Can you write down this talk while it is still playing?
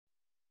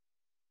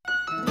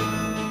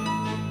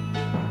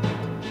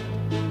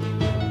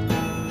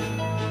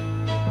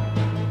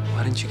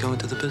didn't you go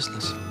into the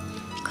business?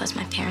 Because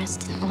my parents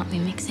didn't want me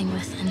mixing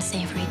with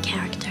unsavory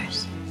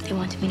characters. They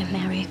wanted me to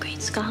marry a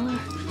great scholar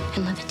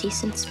and live a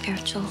decent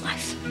spiritual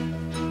life.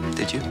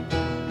 Did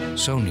you?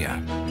 Sonia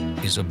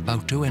is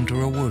about to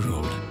enter a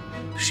world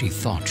she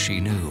thought she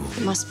knew.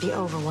 It must be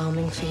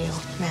overwhelming for you.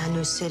 A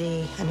new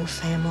city, a new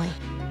family.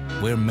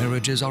 Where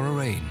marriages are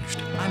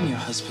arranged. I'm your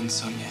husband,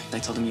 Sonia. They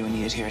told him you were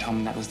needed here at home,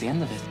 and that was the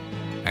end of it.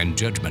 And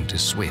judgment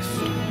is swift.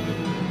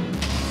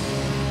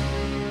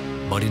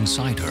 But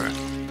inside her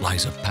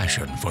lies a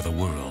passion for the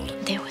world.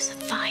 There was a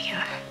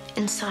fire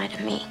inside of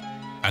me.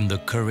 And the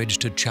courage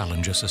to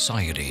challenge a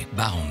society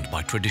bound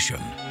by tradition.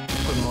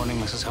 Good morning,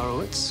 Mrs.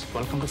 Horowitz.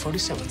 Welcome to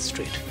 47th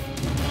Street.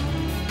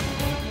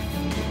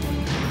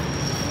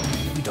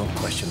 You don't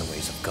question the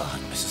ways of God,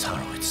 Mrs.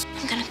 Horowitz.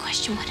 I'm gonna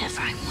question whatever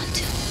I want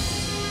to.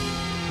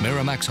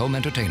 Miramax Home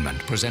Entertainment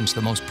presents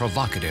the most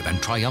provocative and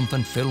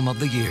triumphant film of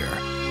the year.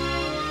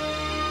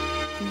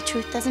 And the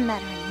truth doesn't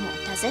matter anymore,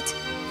 does it?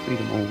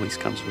 Freedom always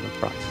comes with a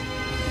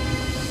price.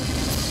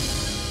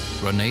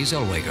 Renee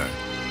Zellweger,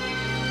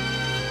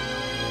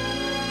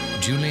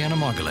 Juliana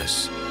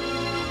Margulies,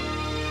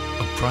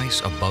 A Price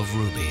Above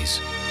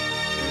Rubies.